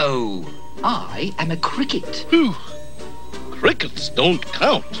 no. I am a cricket. Whew. Crickets don't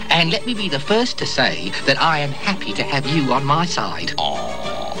count. And let me be the first to say that I am happy to have you on my side.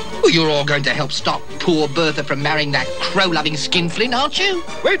 Well, you're all going to help stop poor Bertha from marrying that crow-loving skinflint, aren't you?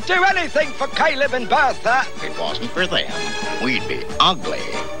 We'd do anything for Caleb and Bertha. If it wasn't for them, we'd be ugly.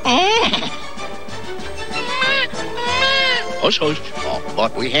 Hush, hush. Oh,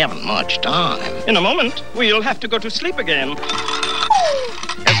 but we haven't much time. In a moment, we'll have to go to sleep again.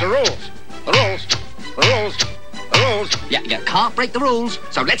 Here's the rules. The rules. The rules. The rules. Yeah, you can't break the rules,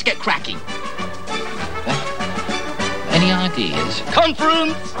 so let's get cracking. Any ideas?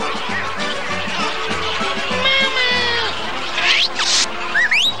 Conference!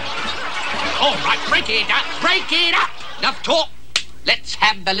 All right, break it up, break it up! Enough talk. Let's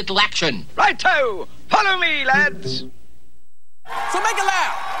have the little action. Righto! Follow me, lads! So make it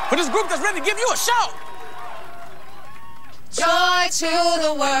loud for this group that's ready to give you a shout. Joy to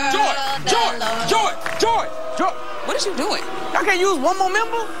the world. Joy! What is you doing? Y'all can't use one more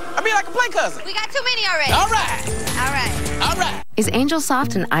member? I mean, I can play cousin. We got too many already. All right. All right. All right. Is Angel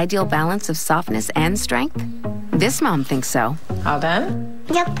Soft an ideal balance of softness and strength? This mom thinks so. All done?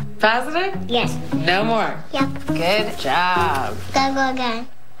 Yep. Positive? Yes. No more? Yep. Good job. Go again.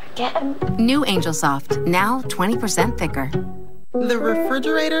 New Angel Soft, now 20% thicker. The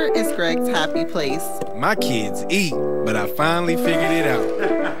refrigerator is Greg's happy place. My kids eat, but I finally figured it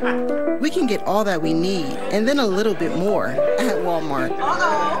out. We can get all that we need, and then a little bit more at Walmart.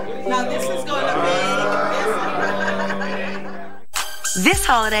 Uh-oh. Now this is going to be... This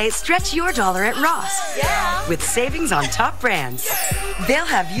holiday, stretch your dollar at Ross. Yeah. With savings on top brands. They'll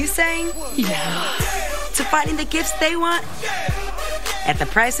have you saying, yeah, to finding the gifts they want at the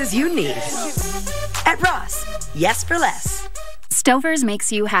prices you need. At Ross, yes for less. Stover's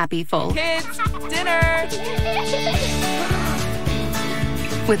makes you happy full. Kids, dinner!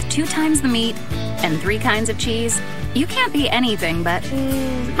 With 2 times the meat and 3 kinds of cheese, you can't be anything but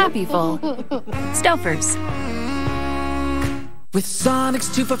happy full. Stouffer's. With Sonic's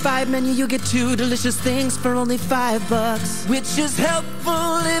 2 for $5 menu, you get 2 delicious things for only $5, which is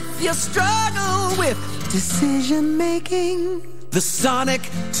helpful if you struggle with decision making. The Sonic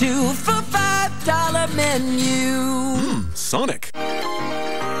 2 for $5 menu. Sonic.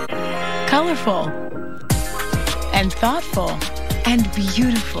 Colorful and thoughtful and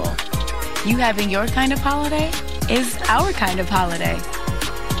beautiful. You having your kind of holiday is our kind of holiday.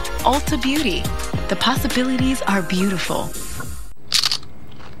 Ulta Beauty. The possibilities are beautiful.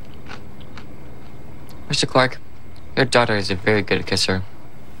 Mr. Clark, your daughter is a very good kisser.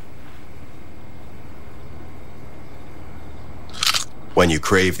 When you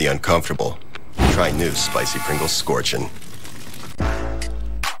crave the uncomfortable, try new Spicy Pringles Scorchin'.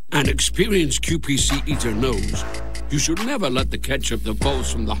 An experienced QPC eater knows you should never let the ketchup that falls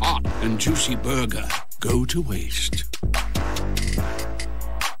from the hot and juicy burger go to waste.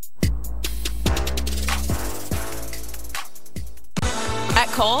 At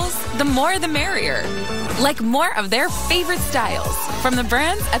Kohl's, the more the merrier. Like more of their favorite styles from the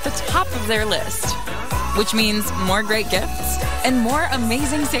brands at the top of their list. Which means more great gifts and more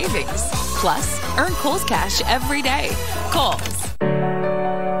amazing savings. Plus, earn Kohl's Cash every day. Kohl's.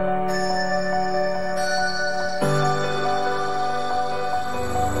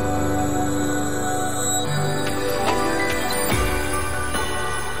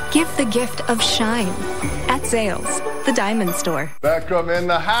 Give the gift of shine at Zales, the diamond store. Beckham in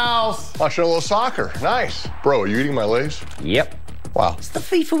the house. Watching a little soccer. Nice. Bro, are you eating my Lay's? Yep. Wow. It's the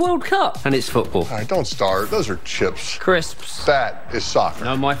FIFA World Cup. And it's football. All right, don't start. Those are chips. Crisps. That is soccer.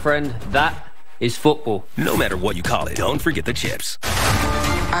 No, my friend, that is football. No matter what you call it, don't forget the chips.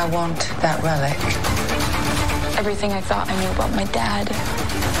 I want that relic. Everything I thought I knew about my dad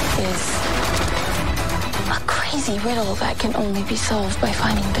is a crazy riddle that can only be solved by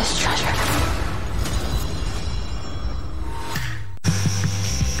finding this treasure.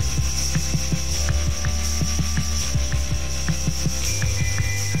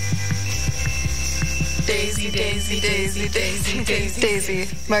 Daisy, Daisy, Daisy, Daisy, Daisy. Daisy,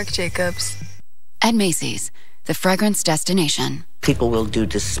 Marc Jacobs. At Macy's, the fragrance destination. People will do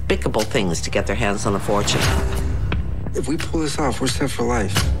despicable things to get their hands on a fortune. If we pull this off, we're set for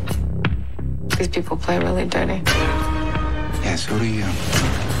life. These people play really dirty. Yeah, so do you.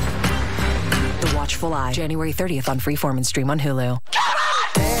 The Watchful Eye, January 30th on Freeform and stream on Hulu.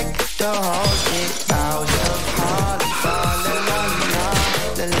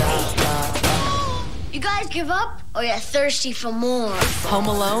 You guys give up or you're thirsty for more? Home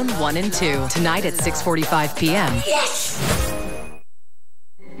Alone 1 and 2, tonight at 6:45 p.m. Yes!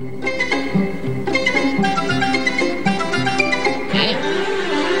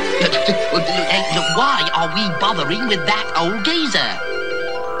 Why are we bothering with that old geezer?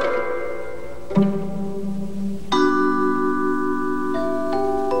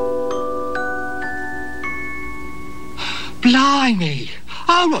 Blimey!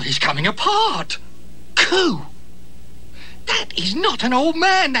 Oh, well, he's coming apart. Coo! That is not an old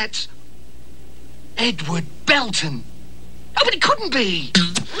man, that's Edward Belton. Oh, but it couldn't be.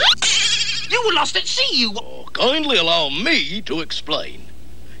 You were lost at sea, you... Oh, kindly allow me to explain.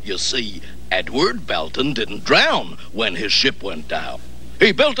 You see, Edward Belton didn't drown when his ship went down.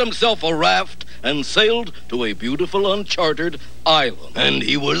 He built himself a raft and sailed to a beautiful uncharted island. And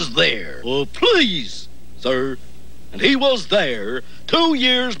he was there. Oh, please, sir. And he was there 2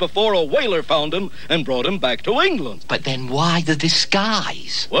 years before a whaler found him and brought him back to England. But then why the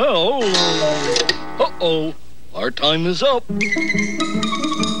disguise? Well, uh-oh, our time is up.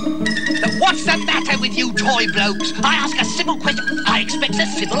 What's the matter with you toy blokes? I ask a civil question. I expect a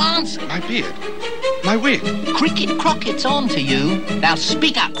civil answer. My beard. I win? Cricket Crockett's on to you. Now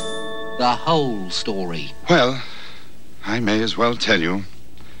speak up. The whole story. Well, I may as well tell you.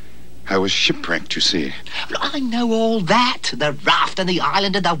 I was shipwrecked, you see. I know all that. The raft and the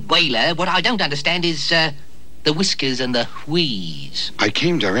island and the whaler. What I don't understand is the whiskers and the wheeze. I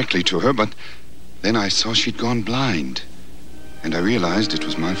came directly to her, but then I saw she'd gone blind. And I realized it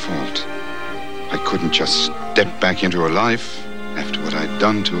was my fault. I couldn't just step back into her life after what I'd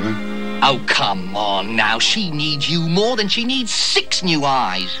done to her. Oh, come on now. She needs you more than she needs 6 new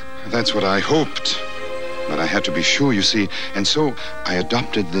eyes. That's what I hoped. But I had to be sure, you see, and so I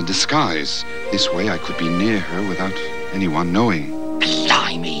adopted the disguise. This way I could be near her without anyone knowing.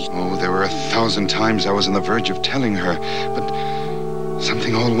 Blimey! Oh, there were 1,000 times I was on the verge of telling her, but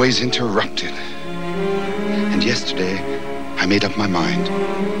something always interrupted. And yesterday, I made up my mind.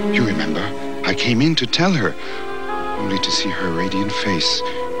 You remember, I came in to tell her, only to see her radiant face.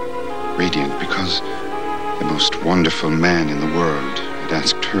 Radiant because the most wonderful man in the world had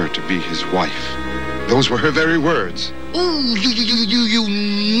asked her to be his wife. Those were her very words. Ooh, you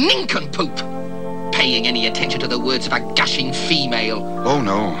nincompoop! Paying any attention to the words of a gushing female. Oh,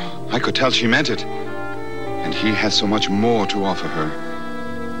 no. I could tell she meant it. And he has so much more to offer her.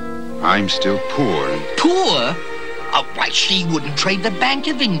 I'm still poor. Poor? Oh, why, she wouldn't trade the Bank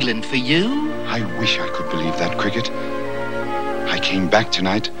of England for you. I wish I could believe that, Cricket. I came back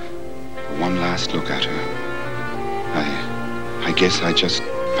tonight for one last look at her. I guess I just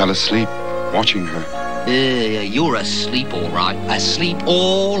fell asleep watching her. You're asleep, all right. Asleep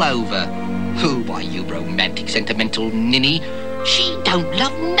all over. Oh, why, you romantic, sentimental ninny. She don't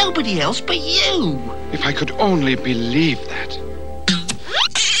love nobody else but you. If I could only believe that.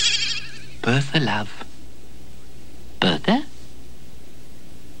 Bertha, love. Bertha?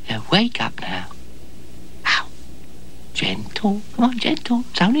 Wake up now. Ow. Gentle. Come on, gentle.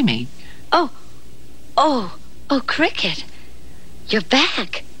 It's only me. Oh, Cricket. You're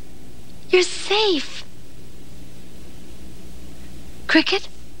back. You're safe. Cricket?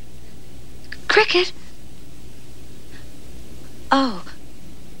 Cricket? Oh.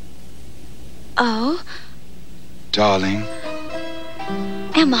 Darling.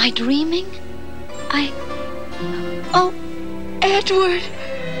 Am I dreaming? Oh, Edward.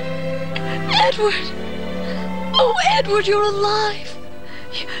 Edward. Oh, Edward, you're alive.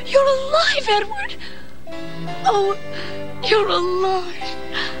 You're alive, Edward. Oh, you're alive.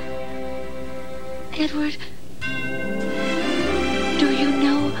 Edward, do you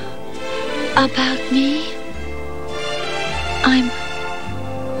know about me?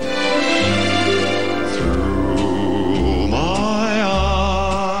 Through my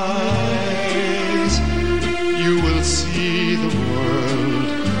eyes, you will see the world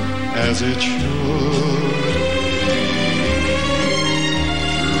as it should.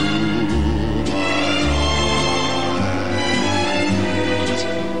 Through my eyes,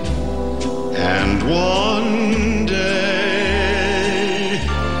 and one day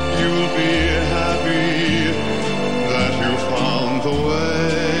you'll be happy that you found the way.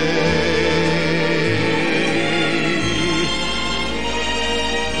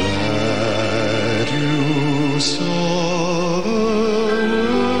 That you saw the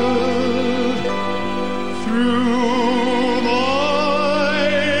world through my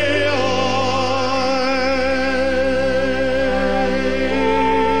eyes.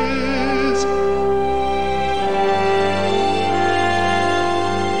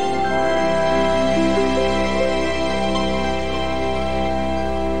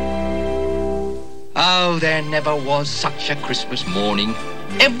 Oh, there never was such a Christmas morning.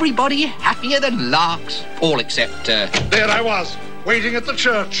 Everybody happier than larks. All except, There I was, waiting at the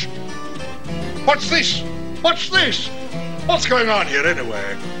church. What's this? What's this? What's going on here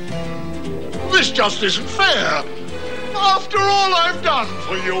anyway? This just isn't fair. After all I've done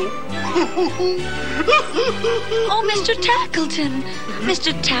for you. Oh, Mr. Tackleton.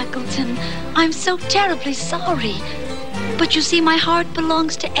 Mr. Tackleton, I'm so terribly sorry. But you see, my heart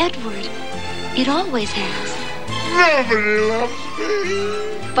belongs to Edward. It always has. Nobody loves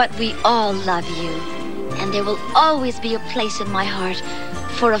me. But we all love you. And there will always be a place in my heart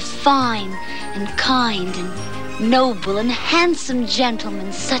for a fine and kind and noble and handsome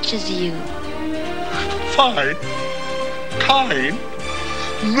gentleman such as you. Fine, kind,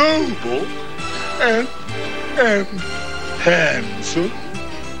 noble, and handsome.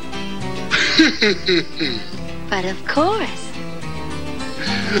 But of course.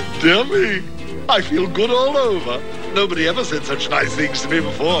 Dear me, I feel good all over. Nobody ever said such nice things to me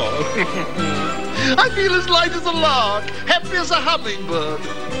before. I feel as light as a lark, happy as a hummingbird.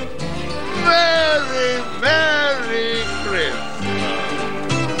 Merry, Merry Christmas.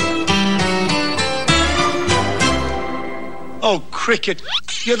 Oh, Cricket,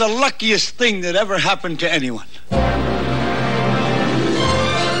 you're the luckiest thing that ever happened to anyone.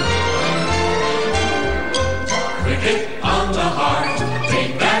 Cricket on the hearth,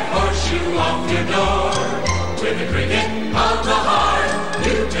 take that horseshoe off your door. With a cricket on the hearth,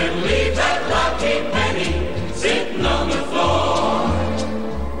 you can leave that lucky penny sitting on the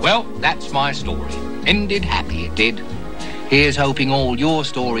floor. Well, that's my story. Ended happy, it did. Here's hoping all your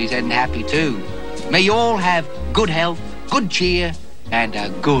stories end happy too. May you all have good health, good cheer, and a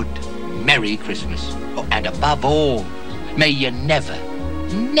good Merry Christmas. Oh, and above all, may you never,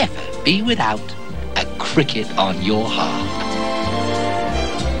 never be without a cricket on your heart.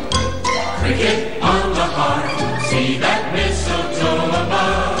 Cricket on the hearth, see that mistletoe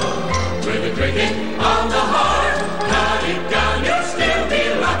above. With a cricket on the hearth, cut it down, you'll still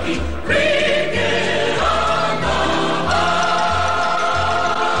be lucky. Cricket on the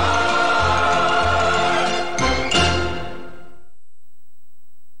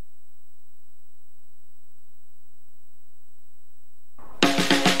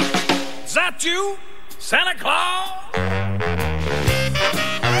Is that you, Santa Claus?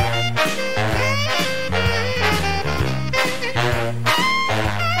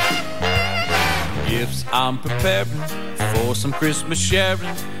 Gifts I'm preparing for some Christmas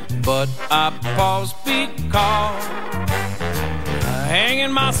sharing, but I pause because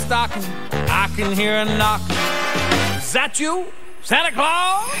hanging my stocking, I can hear a knocking. Is that you, Santa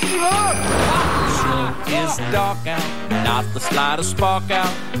Claus? Sure is dark out, not the slightest spark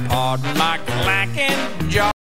out. Pardon my clacking jaw.